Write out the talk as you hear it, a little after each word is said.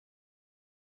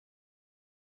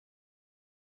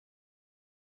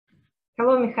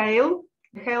Hello, Mikhail.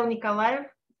 Mikhail Nikolaev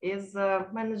is a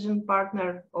managing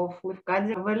partner of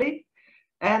Lefkadia Valley.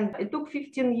 And it took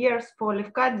 15 years for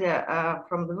Lefkadia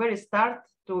from the very start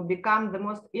to become the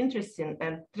most interesting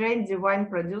and trendy wine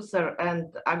producer and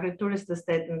agri-tourist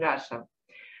estate in Russia.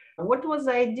 What was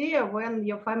the idea when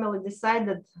your family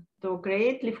decided to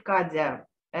create Lefkadia?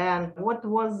 And what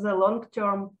was the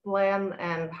long-term plan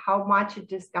and how much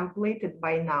it is completed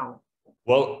by now?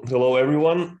 Well, hello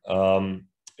everyone.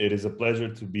 It is a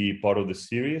pleasure to be part of this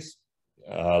series.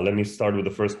 Let me start with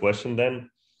the first question then.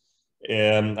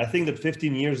 I think that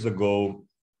 15 years ago,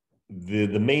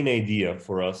 the main idea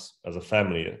for us as a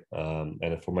family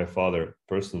and for my father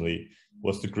personally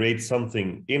was to create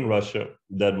something in Russia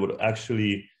that would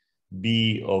actually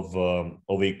be of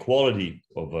a quality,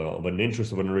 of an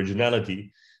interest, of an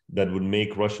originality that would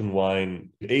make Russian wine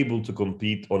able to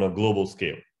compete on a global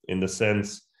scale. In the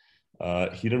sense,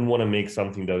 he didn't want to make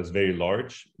something that was very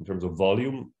large in terms of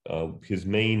volume. His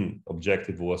main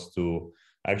objective was to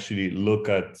actually look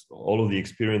at all of the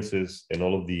experiences and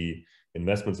all of the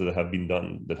investments that have been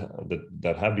done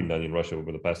that have been done in Russia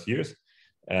over the past years,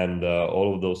 and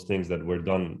all of those things that were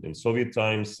done in Soviet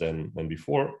times and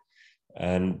before,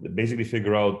 and basically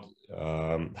figure out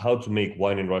how to make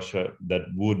wine in Russia that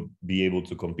would be able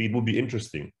to compete, would be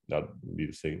interesting, that would be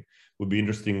the same, would be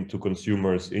interesting to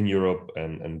consumers in Europe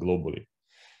and globally.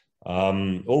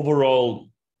 Overall,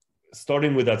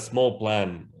 starting with that small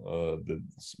plan,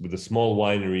 with a small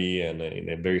winery and in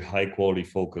a very high quality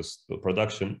focused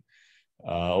production,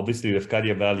 obviously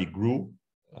Lefkadia Valley grew.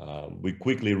 We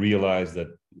quickly realized that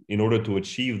in order to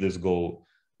achieve this goal,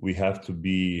 we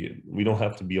don't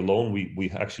have to be alone.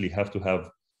 We actually have to have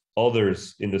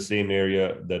others in the same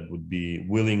area that would be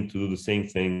willing to do the same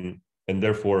thing. And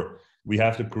therefore, we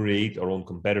have to create our own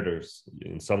competitors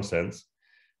in some sense.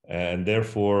 And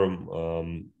therefore,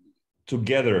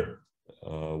 together,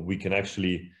 we can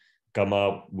actually come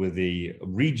out with a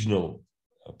regional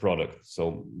product.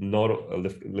 So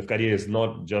Lefkadia is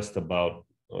not just about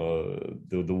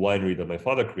the winery that my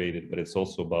father created, but it's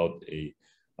also about a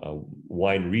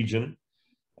wine region.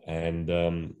 And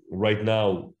right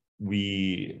now,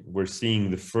 we're seeing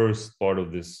the first part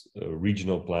of this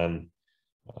regional plan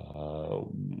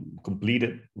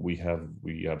completed. We have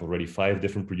already 5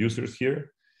 different producers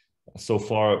here. So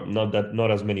far,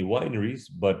 not as many wineries,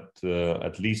 but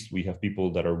at least we have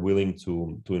people that are willing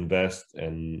to invest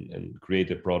and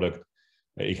create a product,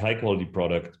 a high quality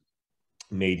product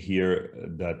made here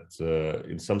that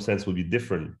in some sense will be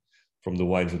different from the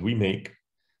wines that we make.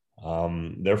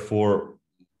 Therefore,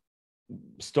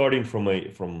 starting from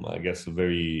I guess a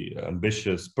very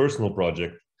ambitious personal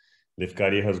project,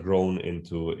 Lefkadia has grown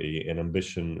into an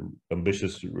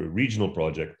ambitious regional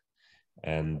project.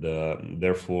 And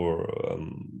therefore,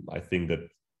 I think that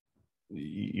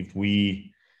if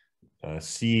we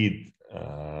see it,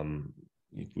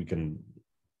 if we can,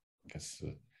 I guess,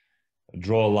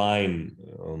 draw a line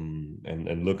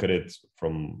and look at it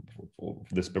from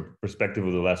this perspective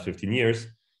of the last 15 years,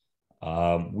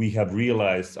 we have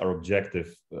realized our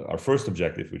objective, our first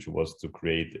objective, which was to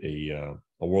create a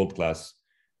world-class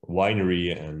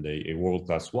winery and a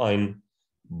world-class wine.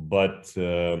 But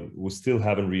we still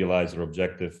haven't realized our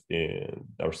objective,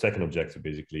 our second objective,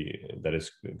 basically, that is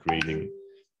creating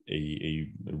a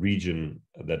region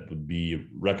that would be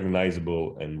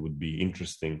recognizable and would be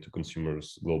interesting to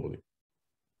consumers globally.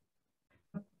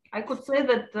 I could say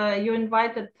that you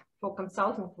invited for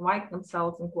consulting, wine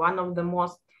consulting, one of the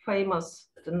most famous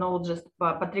enologist,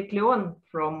 Patrick Leon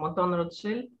from Mouton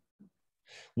Rothschild.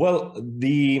 Well,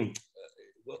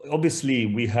 obviously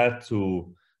we had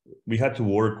to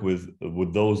work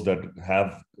with those that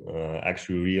have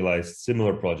actually realized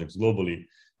similar projects globally.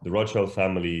 The Rothschild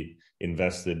family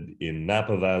invested in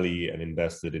Napa Valley and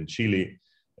invested in Chile,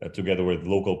 together with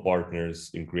local partners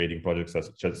in creating projects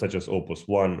such as Opus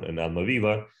One and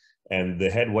Almaviva. And the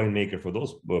head winemaker for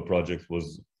those projects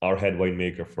was our head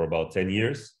winemaker for about 10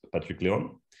 years, Patrick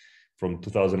Leon, from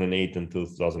 2008 until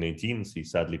 2018. He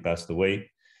sadly passed away.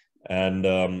 And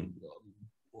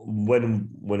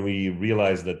when we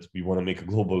realized that we want to make a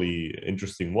globally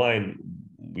interesting wine,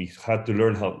 we had to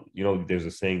learn how, there's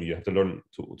a saying, you have to learn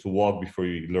to walk before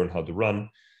you learn how to run.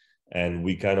 And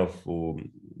we kind of,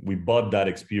 we bought that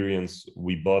experience,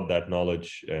 we bought that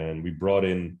knowledge, and we brought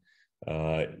in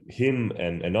him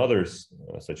and others,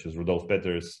 such as Rudolf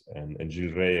Peters and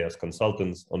Gilles Rey as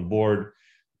consultants on board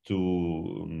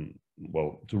to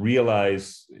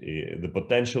realize the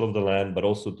potential of the land, but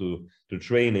also to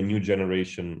train a new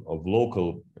generation of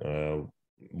local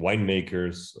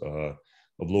winemakers,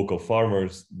 of local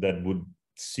farmers that would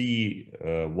see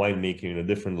winemaking in a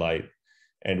different light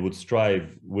and would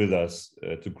strive with us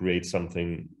to create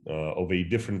something of a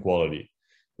different quality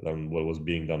than what was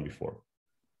being done before.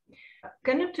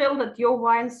 Can you tell that your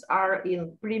wines are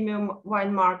in premium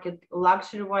wine market,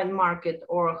 luxury wine market,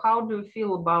 or how do you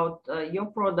feel about your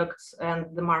products and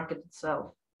the market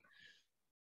itself?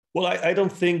 Well, I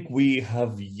don't think we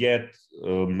have yet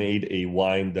made a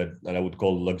wine that I would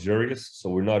call luxurious. So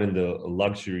we're not in the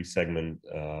luxury segment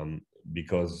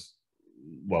because,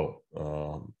 well,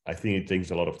 I think it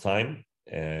takes a lot of time,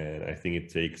 and I think it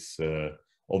takes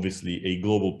obviously a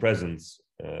global presence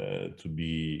to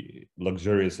be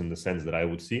luxurious in the sense that I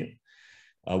would see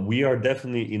it. We are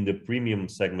definitely in the premium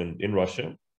segment in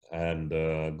Russia, and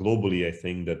globally, I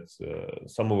think that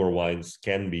some of our wines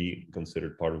can be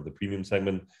considered part of the premium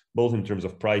segment, both in terms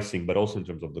of pricing, but also in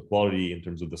terms of the quality, in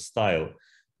terms of the style,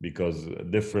 because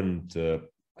different,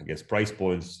 I guess, price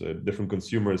points, different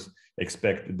consumers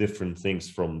expect different things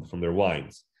from their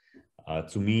wines.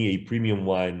 To me, a premium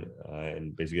wine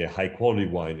and basically a high quality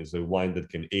wine is a wine that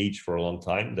can age for a long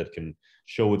time, that can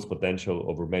show its potential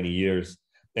over many years.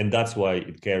 And that's why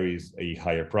it carries a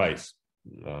higher price,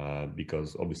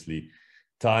 because obviously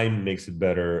time makes it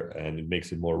better and it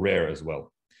makes it more rare as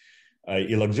well.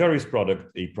 A luxurious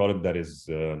product, a product that is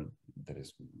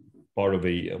part of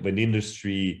an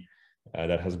industry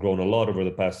that has grown a lot over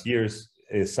the past years,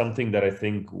 is something that I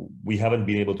think we haven't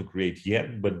been able to create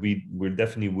yet, but we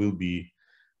definitely will be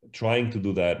trying to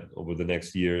do that over the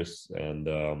next years, and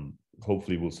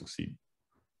hopefully we'll succeed.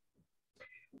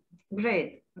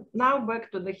 Great. Now back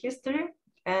to the history.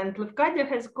 And Lefkadia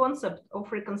has a concept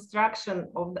of reconstruction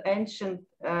of the ancient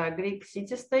Greek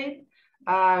city-state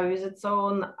with its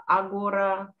own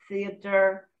agora,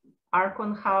 theater,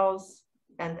 Archon house,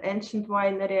 and ancient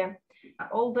winery.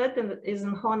 All that is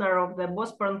in honor of the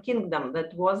Bosporan Kingdom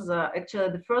that was actually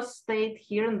the first state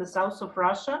here in the south of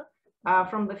Russia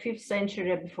from the 5th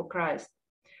century before Christ.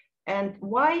 And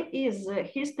why is the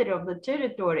history of the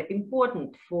territory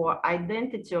important for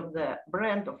identity of the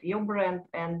brand, of your brand,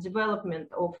 and development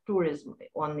of tourism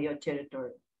on your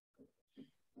territory?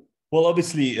 Well,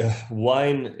 obviously,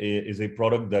 wine is a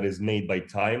product that is made by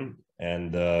time,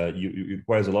 and it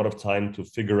requires a lot of time to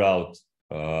figure out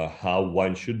how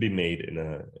wine should be made in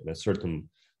a certain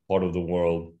part of the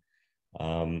world.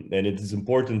 And it is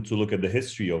important to look at the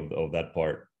history of that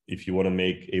part. If you want to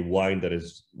make a wine that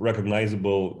is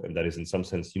recognizable and that is in some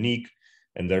sense unique,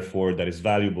 and therefore that is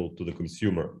valuable to the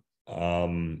consumer.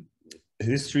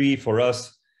 History for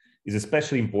us is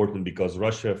especially important because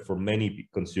Russia, for many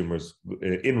consumers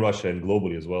in Russia and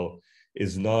globally as well,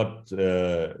 is not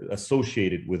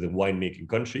associated with a winemaking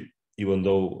country, even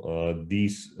though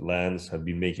these lands have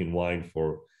been making wine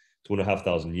for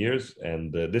 2,500 years.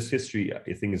 And this history,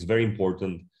 I think, is very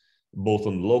important, both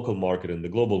on the local market and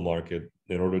the global market,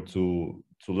 in order to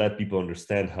let people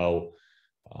understand how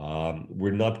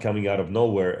we're not coming out of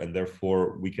nowhere, and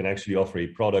therefore we can actually offer a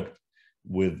product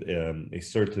with a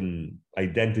certain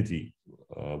identity,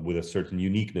 with a certain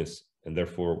uniqueness, and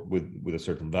therefore with a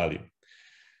certain value.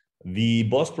 The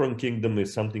Bosporan Kingdom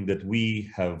is something that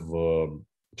we have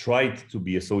tried to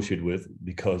be associated with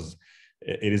because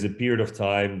it is a period of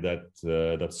time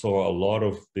that saw a lot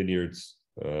of vineyards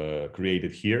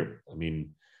created here. I mean,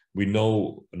 we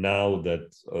know now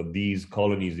that these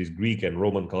colonies, these Greek and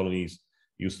Roman colonies,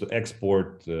 used to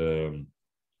export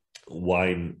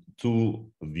wine to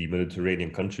the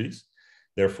Mediterranean countries.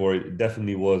 Therefore, it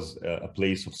definitely was a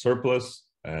place of surplus,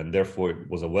 and therefore it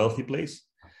was a wealthy place,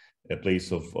 a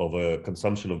place of a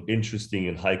consumption of interesting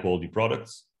and high quality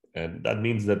products. And that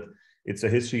means that it's a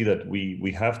history that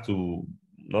we have to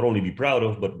not only be proud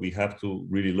of, but we have to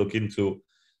really look into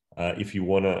if you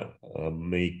want to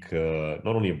make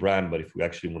not only a brand, but if we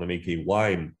actually want to make a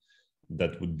wine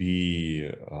that would be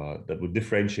that would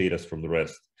differentiate us from the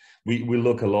rest. We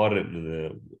look a lot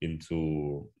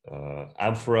into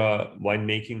Amphora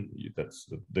winemaking. That's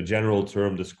the general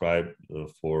term described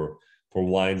for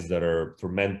wines that are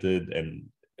fermented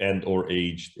and or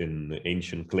aged in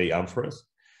ancient clay amphoras.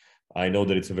 I know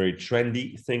that it's a very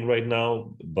trendy thing right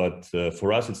now, but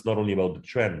for us, it's not only about the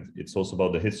trend, it's also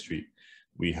about the history.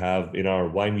 We have in our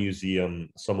wine museum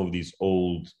some of these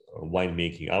old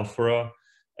winemaking amphora,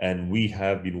 and we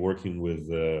have been working with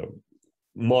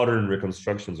modern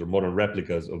reconstructions or modern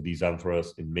replicas of these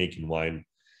amphoras in making wine.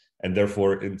 And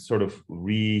therefore, it's sort of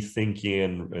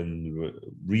rethinking and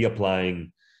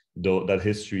reapplying that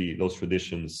history, those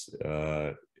traditions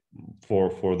for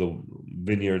the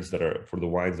vineyards that are, for the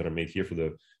wines that are made here, for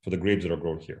the grapes that are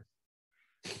grown here.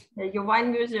 Your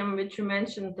wine museum, which you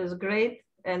mentioned, is great.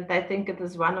 And I think it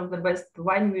is one of the best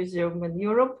wine museums in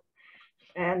Europe.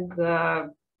 And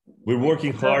We're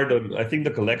working hard on, I think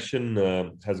the collection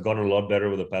has gotten a lot better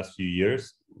over the past few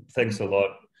years. Thanks a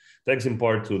lot. Thanks in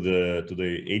part to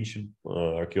the ancient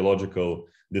archaeological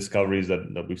discoveries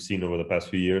that we've seen over the past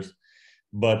few years.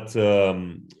 But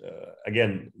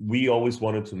again, we always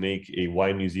wanted to make a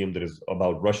wine museum that is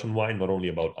about Russian wine, not only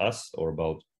about us or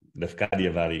about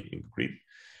Lefkadia Valley in Crete,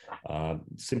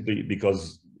 simply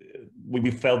because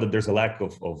we felt that there's a lack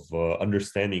of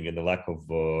understanding and a lack of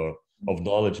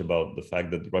knowledge about the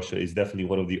fact that Russia is definitely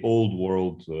one of the old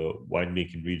world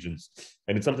winemaking regions.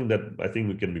 And it's something that I think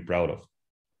we can be proud of.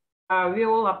 We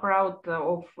all are proud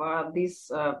of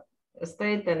this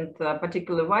estate and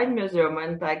particular wine museum.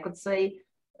 And I could say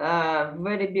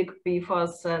very big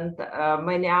PFAS and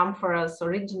many amphoras,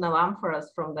 original amphoras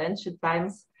from the ancient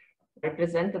times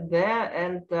represented there.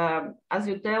 And as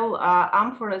you tell,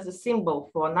 amphora is a symbol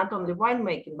for not only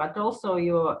winemaking, but also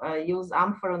you use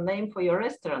amphora name for your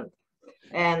restaurant.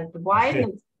 And wine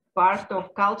is part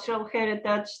of cultural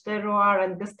heritage, terroir,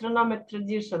 and gastronomic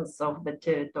traditions of the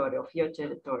territory, of your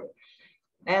territory.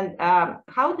 And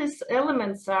how these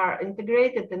elements are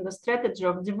integrated in the strategy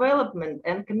of development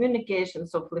and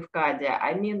communications of Lefkadia.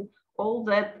 I mean, all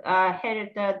that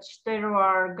heritage,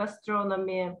 terroir,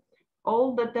 gastronomy,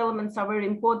 all that elements are very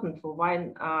important for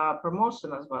wine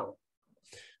promotion as well.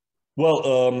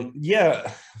 Well,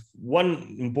 yeah,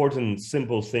 one important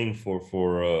simple thing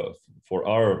for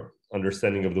our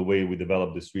understanding of the way we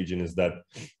develop this region is that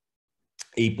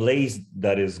a place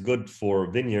that is good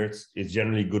for vineyards is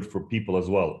generally good for people as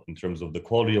well, in terms of the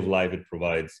quality of life it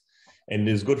provides, and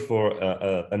is good for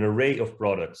an array of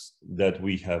products that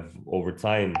we have over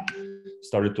time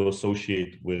started to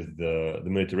associate with the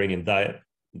Mediterranean diet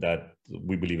that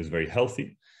we believe is very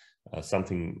healthy.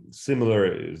 Something similar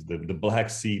is the Black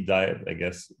Sea diet, I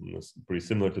guess, pretty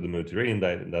similar to the Mediterranean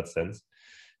diet in that sense.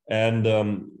 And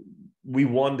we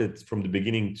wanted from the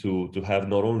beginning to have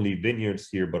not only vineyards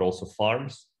here, but also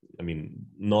farms. I mean,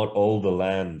 not all the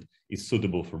land is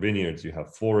suitable for vineyards. You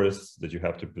have forests that you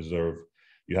have to preserve.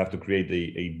 You have to create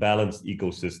a balanced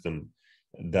ecosystem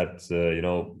that, you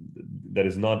know, that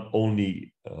is not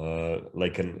only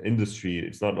like an industry.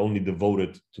 It's not only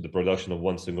devoted to the production of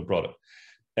one single product.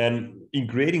 And in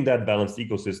creating that balanced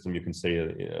ecosystem, you can say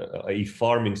a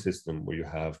farming system where you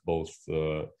have both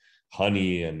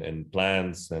honey and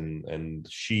plants and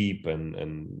sheep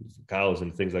and cows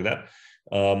and things like that.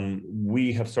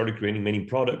 We have started creating many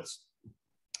products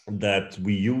that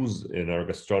we use in our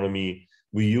gastronomy,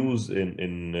 we use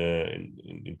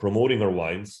in promoting our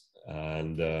wines.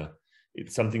 And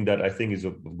it's something that I think is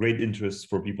of great interest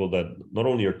for people that not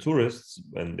only are tourists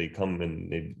and they come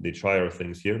and they try our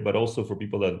things here, but also for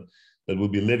people that will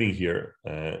be living here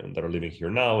and that are living here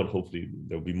now, and hopefully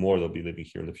there'll be more that'll be living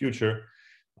here in the future.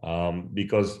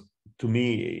 Because to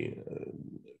me,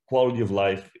 quality of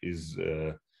life is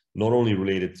not only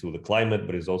related to the climate,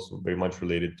 but is also very much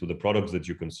related to the products that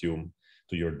you consume,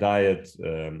 to your diet,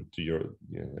 to your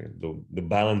the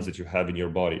balance that you have in your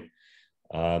body,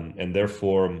 and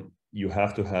therefore you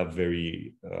have to have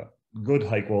very good,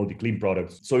 high quality, clean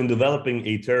products. So in developing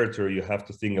a territory, you have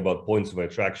to think about points of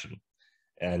attraction.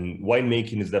 And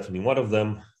winemaking is definitely one of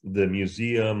them. The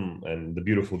museum and the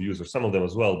beautiful views are some of them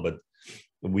as well. But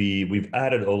we've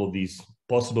added all of these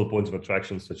possible points of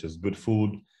attraction, such as good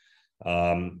food,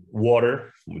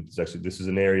 water, which is actually, this is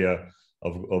an area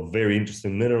of very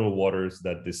interesting mineral waters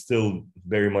that is still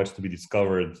very much to be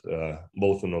discovered,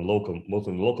 both in the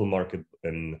local market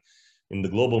and in the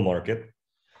global market.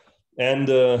 And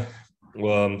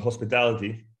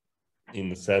hospitality, in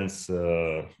the sense,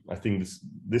 I think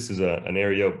this is an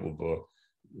area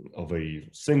of a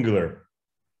singularly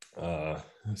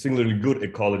good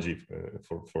ecology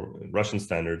for Russian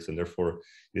standards, and therefore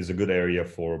is a good area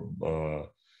for,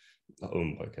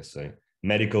 like I say,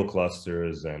 medical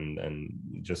clusters and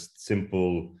just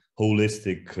simple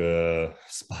holistic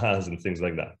spas and things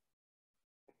like that.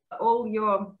 All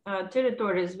your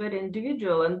territory is very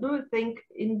individual, and do you think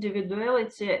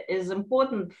individuality is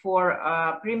important for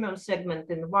premium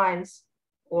segment in wines,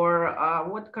 or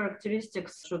what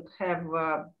characteristics should have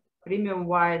premium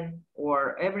wine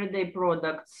or everyday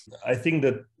products? I think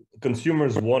that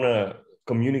consumers want to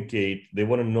communicate, they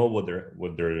want to know what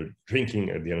they're drinking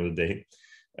at the end of the day,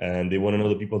 and they want to know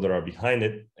the people that are behind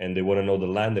it, and they want to know the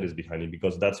land that is behind it,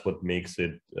 because that's what makes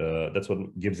it, that's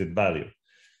what gives it value.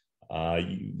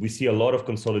 We see a lot of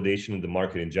consolidation in the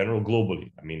market in general,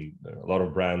 globally. I mean, a lot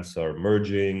of brands are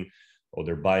merging or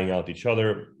they're buying out each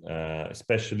other,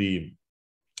 especially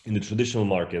in the traditional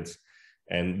markets.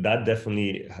 And that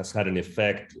definitely has had an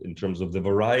effect in terms of the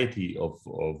variety of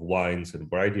wines and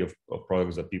variety of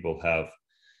products that people have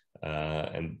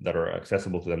and that are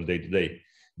accessible to them day to day.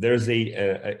 there's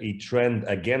a trend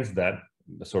against that,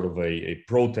 sort of a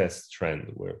protest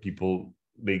trend where people,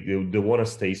 they want to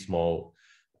stay small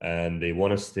and they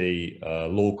want to stay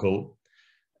local.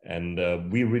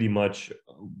 And we really much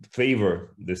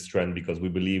favor this trend because we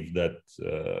believe that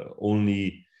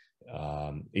only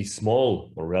a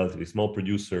small or relatively small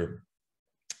producer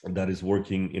that is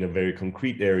working in a very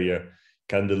concrete area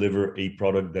can deliver a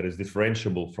product that is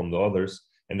differentiable from the others,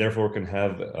 and therefore can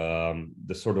have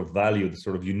the sort of value, the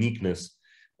sort of uniqueness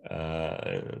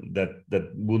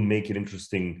that would make it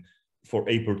interesting for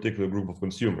a particular group of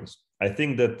consumers. I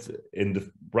think that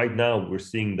right now we're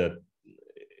seeing that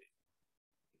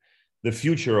the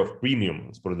future of premium,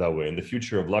 let's put it that way, and the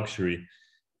future of luxury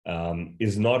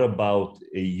is not about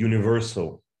a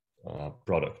universal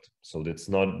product. So it's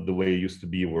not the way it used to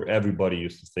be, where everybody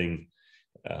used to think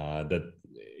that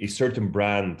a certain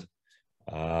brand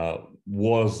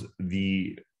was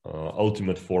the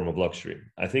ultimate form of luxury.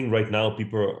 I think right now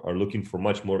people are looking for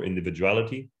much more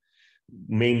individuality,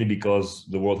 mainly because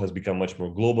the world has become much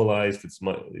more globalized.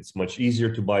 It's much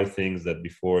easier to buy things that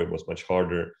before it was much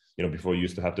harder. You know, before you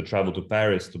used to have to travel to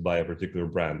Paris to buy a particular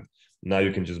brand. Now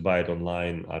you can just buy it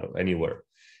online out of anywhere.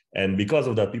 And because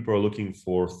of that, people are looking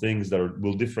for things that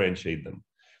will differentiate them.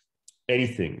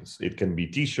 Anything. It can be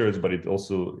t-shirts, but it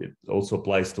also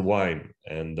applies to wine.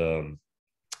 And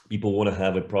people want to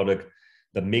have a product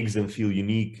that makes them feel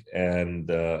unique and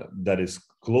that is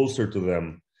closer to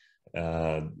them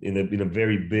in a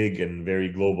very big and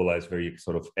very globalized, very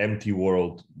sort of empty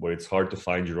world where it's hard to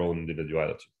find your own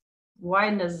individuality.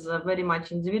 Wine is a very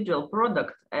much individual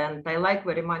product, and I like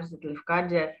very much that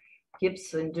Lefkadia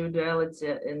keeps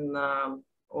individuality in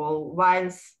all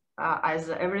wines,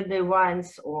 either everyday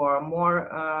wines or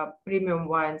more premium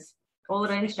wines. All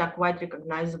range are quite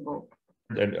recognizable.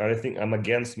 And I think I'm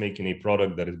against making a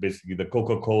product that is basically the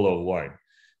Coca-Cola of wine.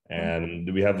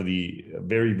 And we have the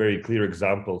very, very clear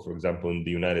example, for example, in the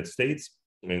United States,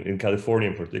 in California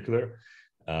in particular.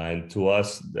 And to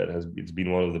us, it's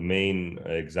been one of the main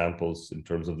examples in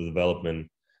terms of the development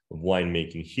of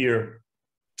winemaking here.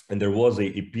 And there was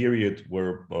a period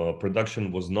where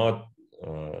production was not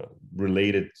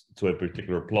related to a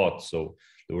particular plot. So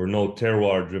there were no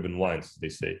terroir-driven wines, they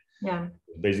say. Yeah.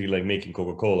 Basically like making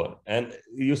Coca-Cola. And it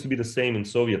used to be the same in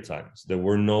Soviet times. There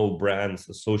were no brands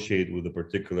associated with a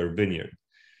particular vineyard.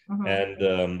 Mm-hmm.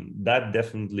 And that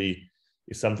definitely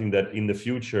is something that in the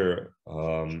future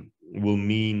will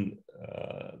mean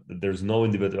that there's no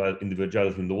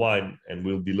individuality in the wine, and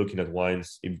we'll be looking at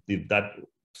wines, if that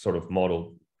sort of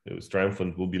model is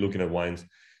triumphant, we'll be looking at wines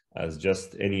as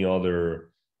just any other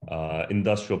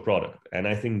industrial product. And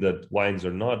I think that wines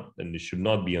are not, and they should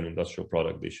not be an industrial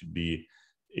product. They should be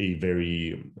a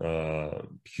very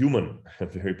human, a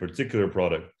very particular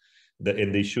product,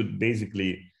 and they should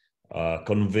basically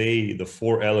convey the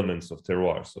four elements of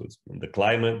terroir. So it's the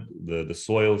climate, the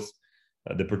soils,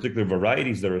 the particular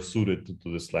varieties that are suited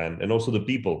to this land, and also the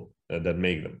people that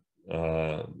make them.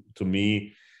 To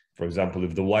me, for example,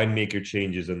 if the winemaker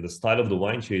changes and the style of the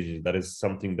wine changes, that is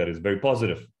something that is very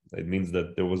positive. It means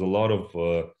that there was a lot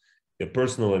of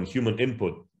personal and human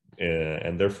input,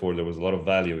 and therefore there was a lot of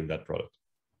value in that product.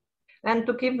 And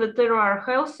to keep the terroir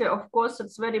healthy, of course,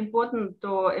 it's very important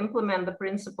to implement the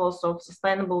principles of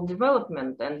sustainable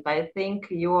development. And I think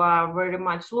you are very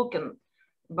much looking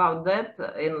about that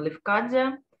in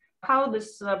Lefkadia. How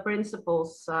these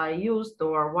principles are used,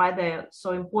 or why they're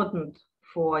so important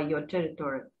for your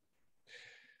territory?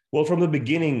 Well, from the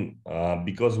beginning,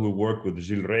 because we work with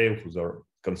Gilles Rey, who's our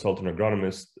consultant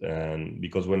agronomist, and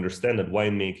because we understand that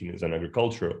winemaking is an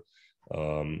agricultural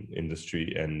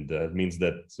industry, and it means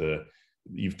that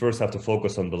you first have to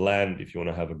focus on the land if you want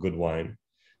to have a good wine,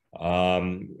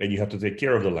 and you have to take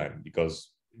care of the land,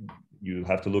 because you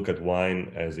have to look at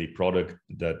wine as a product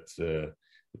that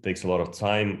takes a lot of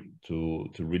time to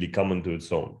really come into its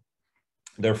own.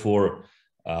 Therefore,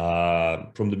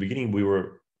 from the beginning, we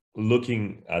were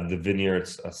looking at the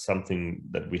vineyards as something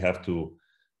that we have to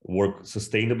work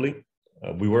sustainably.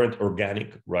 We weren't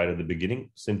organic right at the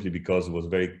beginning, simply because it was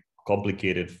very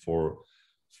complicated for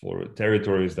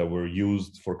territories that were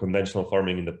used for conventional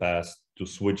farming in the past to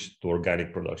switch to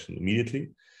organic production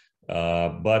immediately.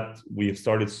 But we have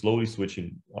started slowly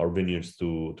switching our vineyards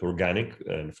to organic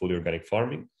and fully organic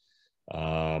farming.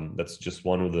 That's just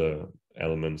one of the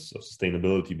elements of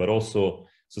sustainability, but also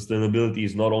sustainability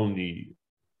is not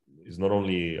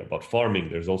only about farming.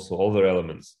 There's also other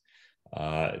elements.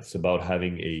 It's about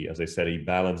having as I said, a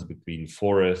balance between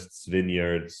forests,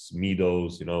 vineyards,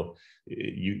 meadows. You know,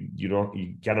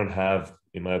 you cannot have,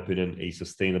 in my opinion, a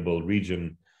sustainable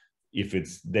region if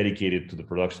it's dedicated to the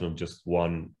production of just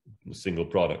one single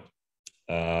product.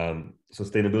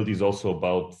 Sustainability is also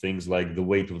about things like the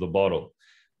weight of the bottle,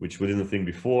 which we didn't think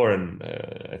before. And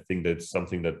I think that's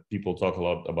something that people talk a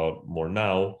lot about more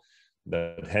now,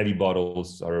 that heavy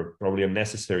bottles are probably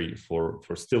unnecessary for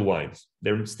still wines.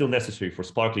 They're still necessary for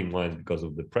sparkling wines because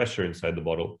of the pressure inside the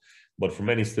bottle. But for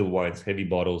many still wines, heavy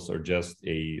bottles are just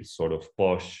a sort of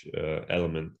posh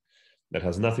element that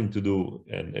has nothing to do,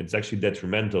 and it's actually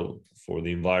detrimental for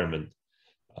the environment,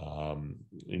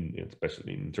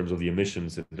 especially in terms of the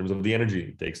emissions, in terms of the energy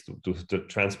it takes to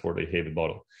transport a heavy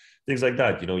bottle. Things like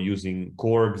that, using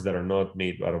corks that are not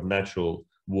made out of natural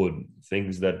wood,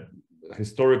 things that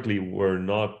historically were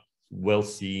not well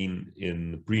seen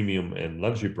in premium and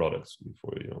luxury products.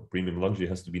 Before, premium luxury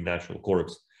has to be natural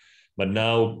corks. But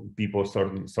now people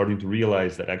are starting to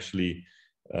realize that actually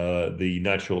the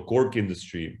natural cork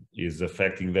industry is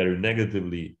affecting very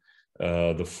negatively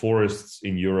the forests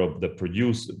in Europe that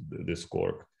produce this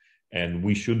cork. And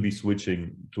we should be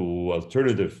switching to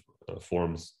alternative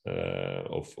forms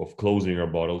of closing our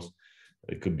bottles.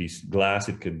 It could be glass,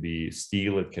 it could be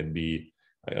steel, it can be,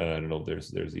 I don't know,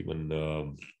 there's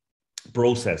even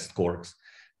processed corks.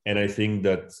 And I think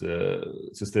that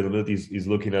sustainability is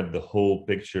looking at the whole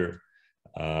picture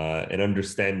and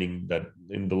understanding that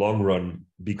in the long run,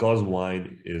 because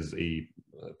wine is a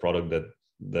product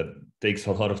that takes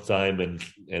a lot of time,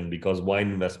 and because wine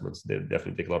investments, they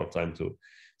definitely take a lot of time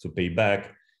to pay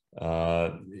back,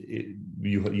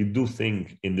 you do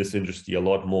think in this industry a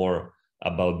lot more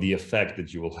about the effect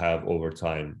that you will have over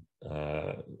time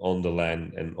on the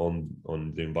land and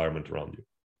on the environment around you.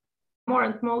 More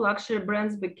and more luxury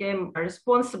brands became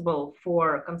responsible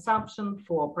for consumption,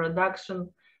 for production.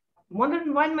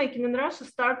 Modern winemaking in Russia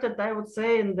started, I would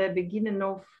say, in the beginning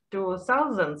of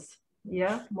 2000s.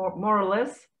 Yeah, more or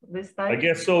less this time. I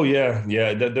guess so. Yeah.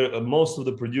 Most of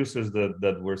the producers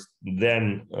that were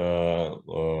then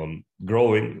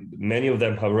growing, many of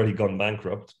them have already gone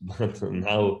bankrupt. But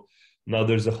now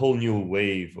there's a whole new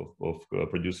wave of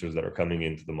producers that are coming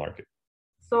into the market.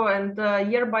 So, and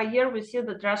year by year, we see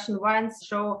that Russian wines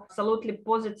show absolutely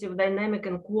positive dynamic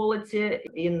and quality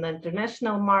in the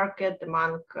international market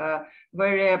among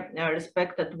very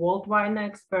respected world wine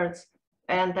experts.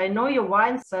 And I know your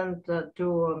wines sent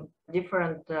to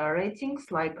different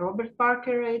ratings, like Robert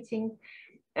Parker rating,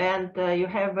 and you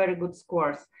have very good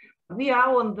scores. We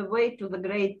are on the way to the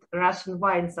great Russian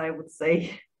wines, I would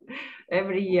say,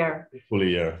 every year.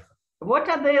 Hopefully, yeah. What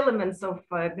are the elements of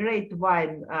great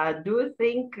wine? Do you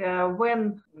think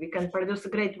when we can produce a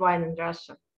great wine in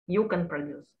Russia, you can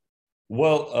produce?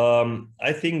 Well,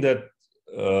 I think that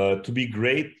to be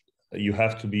great, you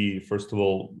have to be, first of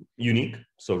all, unique,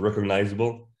 so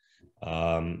recognizable.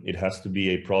 It has to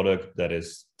be a product that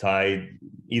is tied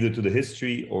either to the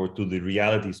history or to the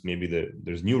realities. Maybe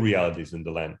there's new realities in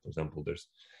the land. For example,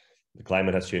 the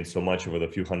climate has changed so much over the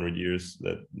few hundred years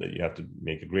that you have to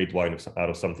make a great wine out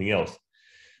of something else.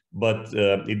 But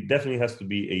it definitely has to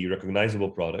be a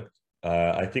recognizable product.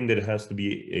 I think that it has to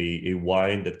be a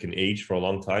wine that can age for a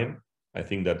long time. I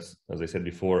think that's, as I said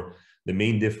before, the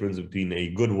main difference between a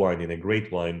good wine and a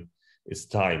great wine is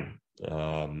time.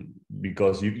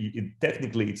 Because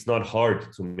technically it's not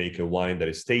hard to make a wine that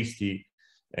is tasty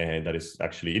and that is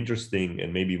actually interesting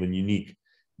and maybe even unique.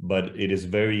 But it is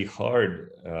very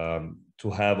hard to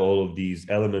have all of these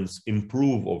elements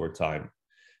improve over time,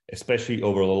 especially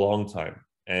over a long time.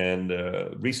 And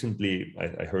recently,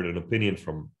 I heard an opinion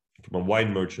from a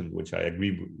wine merchant, which I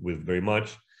agree with very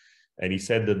much. And he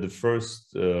said that the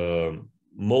first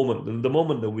moment, the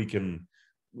moment that we can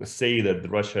say that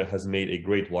Russia has made a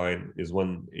great wine is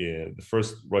when the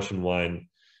first Russian wine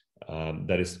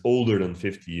that is older than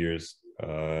 50 years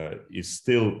is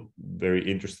still very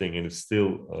interesting and is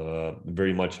still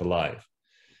very much alive.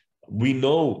 We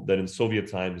know that in Soviet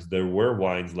times there were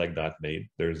wines like that made.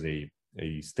 There's a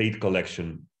state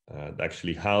collection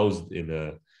actually housed in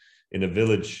a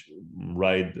village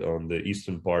right on the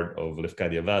eastern part of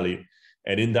Lefkadia Valley,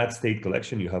 and in that state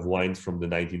collection you have wines from the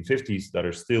 1950s that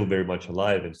are still very much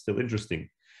alive and still interesting.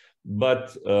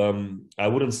 But I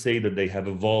wouldn't say that they have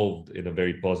evolved in a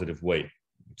very positive way.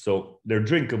 So they're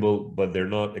drinkable, but they're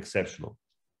not exceptional.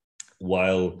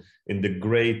 While in the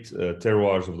great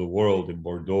terroirs of the world, in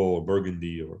Bordeaux or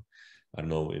Burgundy, or I don't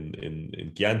know,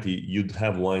 in Chianti, you'd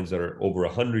have wines that are over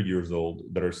 100 years old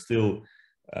that are still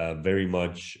very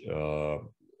much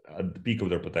at the peak of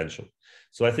their potential.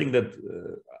 So I think that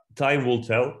time will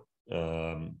tell,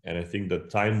 and I think that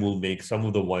time will make some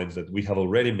of the wines that we have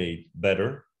already made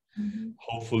better. Mm-hmm.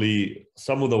 Hopefully,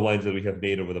 some of the wines that we have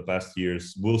made over the past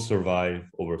years will survive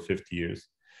over 50 years.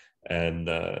 And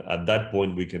at that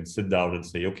point, we can sit down and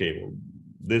say, okay, well,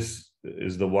 this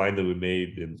is the wine that we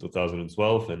made in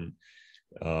 2012, and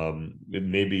it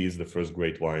maybe is the first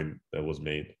great wine that was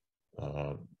made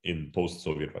in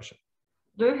post-Soviet Russia.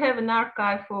 Do you have an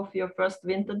archive of your first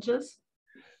vintages?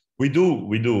 We do.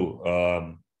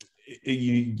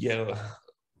 Yeah,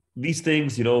 these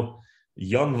things, you know,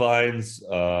 young vines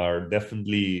are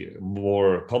definitely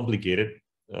more complicated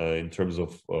in terms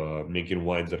of making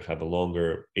wines that have a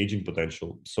longer aging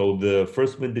potential. So the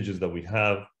first vintages that we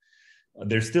have,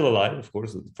 they're still alive, of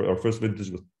course. Our first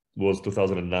vintage was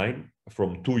 2009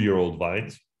 from 2-year-old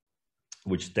vines,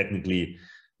 which technically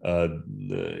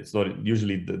it's not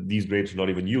usually these grapes are not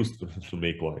even used to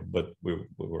make wine, but we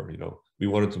were, you know, we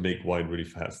wanted to make wine really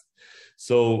fast.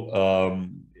 So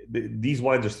these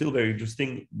wines are still very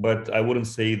interesting, but I wouldn't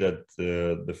say that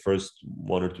the first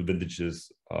 1 or 2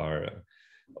 vintages are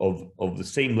of the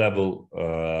same level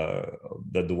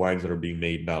that the wines that are being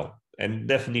made now. And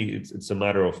definitely it's a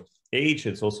matter of age.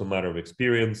 It's also a matter of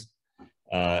experience.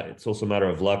 It's also a matter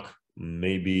of luck.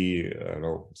 Maybe, I don't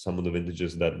know, some of the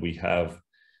vintages that we have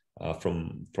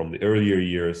from the earlier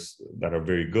years that are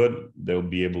very good, they'll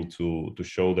be able to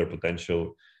show their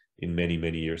potential in many,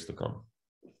 many years to come.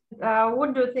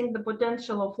 What do you think the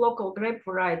potential of local grape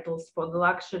varietals for the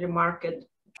luxury market?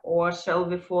 Or shall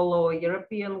we follow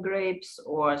European grapes,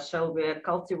 or shall we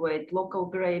cultivate local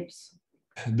grapes?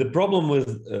 The problem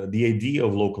with the idea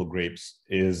of local grapes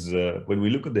is when we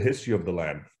look at the history of the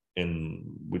land, and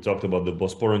we talked about the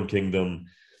Bosporan Kingdom,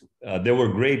 there were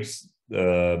grapes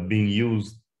being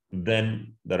used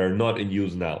then that are not in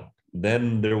use now.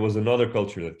 Then there was another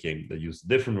culture that came that used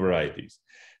different varieties.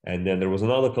 And then there was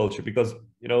another culture because,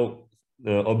 you know,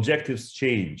 objectives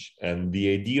change, and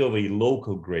the idea of a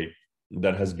local grape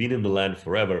that has been in the land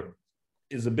forever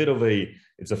is a bit of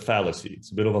it's a fallacy.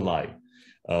 It's a bit of a lie.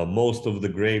 Most of the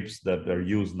grapes that are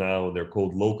used now, they're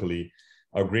called locally,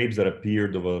 are grapes that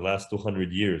appeared over the last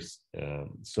 200 years.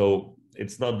 So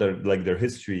it's not that like their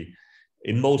history,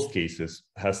 in most cases,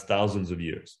 has thousands of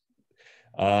years.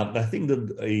 I think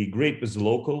that a grape is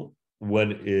local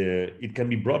when it can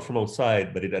be brought from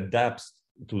outside, but it adapts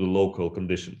to the local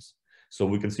conditions. So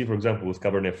we can see, for example, with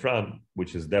Cabernet Franc,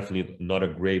 which is definitely not a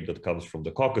grape that comes from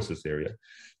the Caucasus area,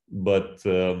 but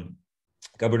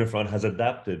Cabernet Franc has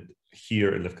adapted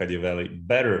here in Lefkadia Valley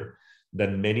better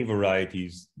than many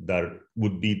varieties that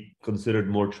would be considered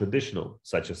more traditional,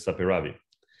 such as Saperavi.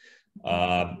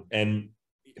 And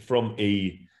from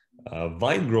a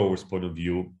vine grower's point of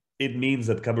view, it means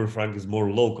that Cabernet Franc is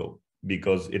more local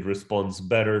because it responds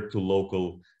better to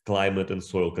local climate and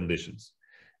soil conditions.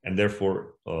 And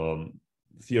therefore,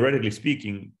 theoretically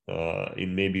speaking,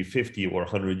 in maybe 50 or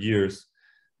 100 years,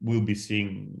 we'll be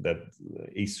seeing that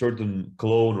a certain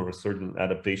clone or a certain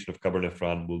adaptation of Cabernet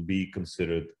Franc will be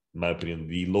considered, in my opinion,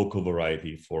 the local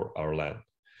variety for our land.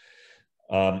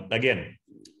 Again,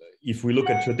 if we look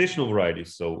at traditional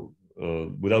varieties, so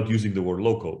without using the word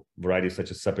local, varieties such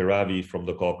as Saperavi from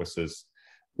the Caucasus,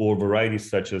 or varieties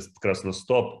such as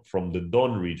Krasnostop from the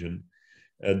Don region,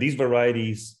 these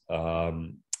varieties,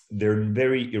 they're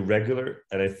very irregular,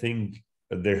 and I think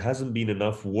there hasn't been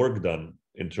enough work done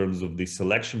in terms of the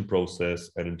selection process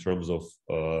and in terms of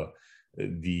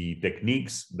the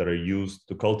techniques that are used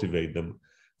to cultivate them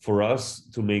for us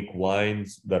to make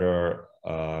wines that are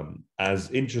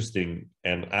as interesting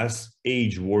and as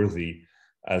age-worthy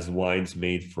as wines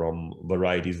made from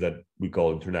varieties that we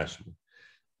call international.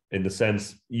 In the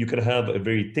sense, you can have a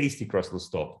very tasty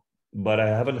Krasnostop, but I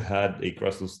haven't had a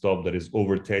Krasnostop that is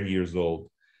over 10 years old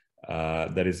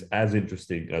that is as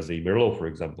interesting as a Merlot, for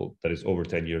example, that is over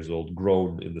 10 years old,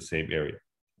 grown in the same area.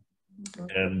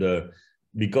 And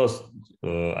because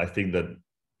I think that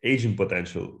aging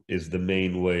potential is the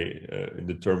main way in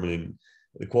determining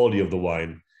the quality of the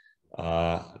wine,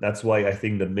 that's why I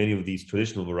think that many of these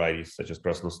traditional varieties, such as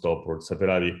Krasnostop or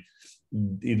Saperavi,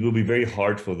 it will be very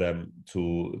hard for them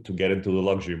to get into the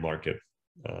luxury market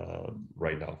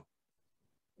right now.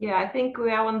 Yeah, I think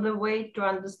we are on the way to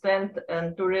understand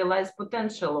and to realize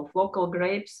potential of local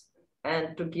grapes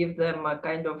and to give them a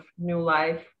kind of new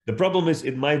life. The problem is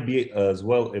it might be as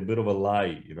well a bit of a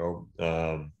lie, you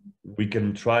know. We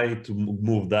can try to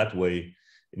move that way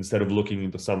instead of looking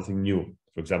into something new.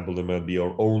 For example, there might be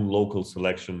our own local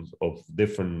selections of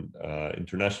different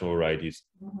international varieties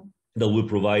that will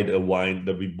provide a wine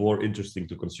that will be more interesting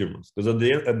to consumers. Because at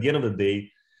the end of the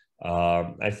day,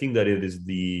 I think that it is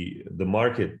the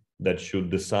market that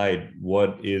should decide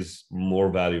what is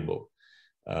more valuable,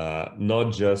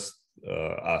 not just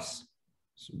us.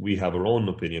 So we have our own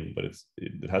opinion, but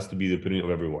it has to be the opinion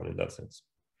of everyone in that sense.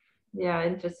 Yeah,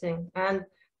 interesting. And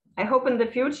I hope in the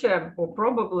future, or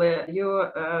probably, you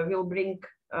will bring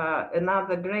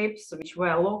another grapes which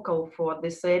were local for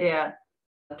this area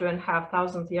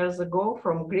 2,500 years ago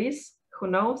from Greece. Who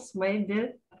knows, maybe.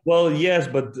 Well, yes,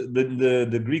 but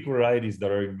the Greek varieties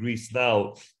that are in Greece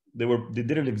now, they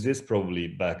didn't exist probably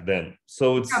back then.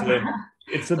 So it's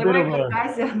a bit of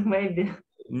a maybe.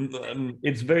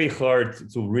 It's very hard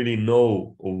to really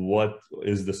know what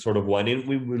is the sort of wine. And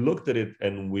we looked at it,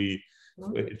 and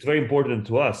it's very important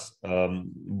to us,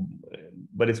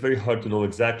 but it's very hard to know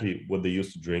exactly what they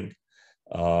used to drink.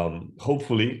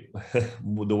 Hopefully,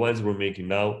 the wines we're making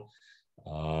now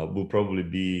will probably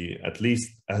be at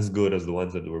least as good as the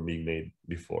ones that were being made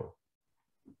before.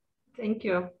 Thank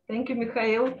you,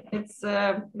 Mikhail. It's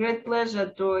a great pleasure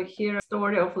to hear the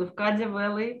story of Lefkadia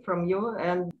Valley from you,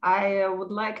 and I would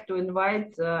like to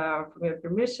invite, from your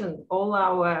permission, all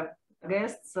our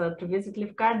guests to visit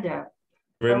Lefkadia.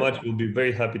 Very much. We'll be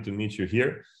very happy to meet you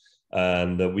here,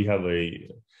 and we have a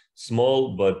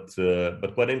small but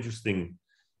quite interesting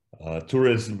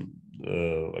tourism,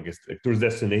 I guess, a tourist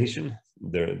destination.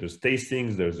 There's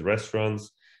tastings, there's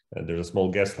restaurants, and there's a small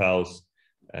guest house.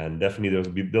 And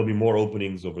definitely there'll be more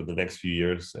openings over the next few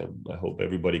years, and I hope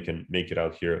everybody can make it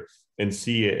out here and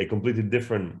see a completely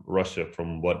different Russia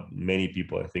from what many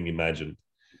people, I think, imagined.